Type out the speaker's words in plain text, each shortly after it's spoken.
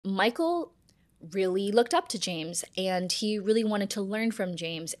Michael really looked up to James, and he really wanted to learn from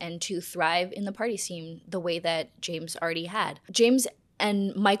James and to thrive in the party scene the way that James already had. James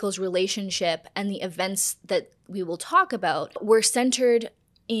and Michael's relationship and the events that we will talk about were centered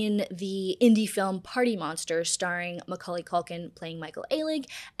in the indie film Party Monster, starring Macaulay Culkin playing Michael Alig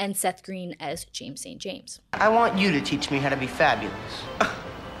and Seth Green as James St. James. I want you to teach me how to be fabulous.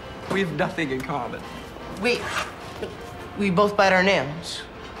 We have nothing in common. We both bite our nails.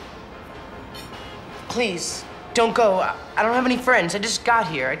 Please, don't go. I don't have any friends. I just got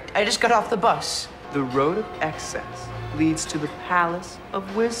here. I just got off the bus. The road of excess leads to the palace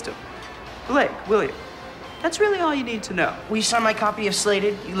of wisdom. Blake, William, that's really all you need to know. Will you sign my copy of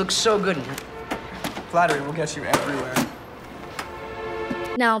Slated? You look so good in it. Flattery will get you everywhere.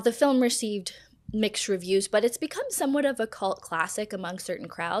 Now, the film received mixed reviews, but it's become somewhat of a cult classic among certain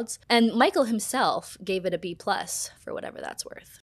crowds, and Michael himself gave it a B+ for whatever that's worth.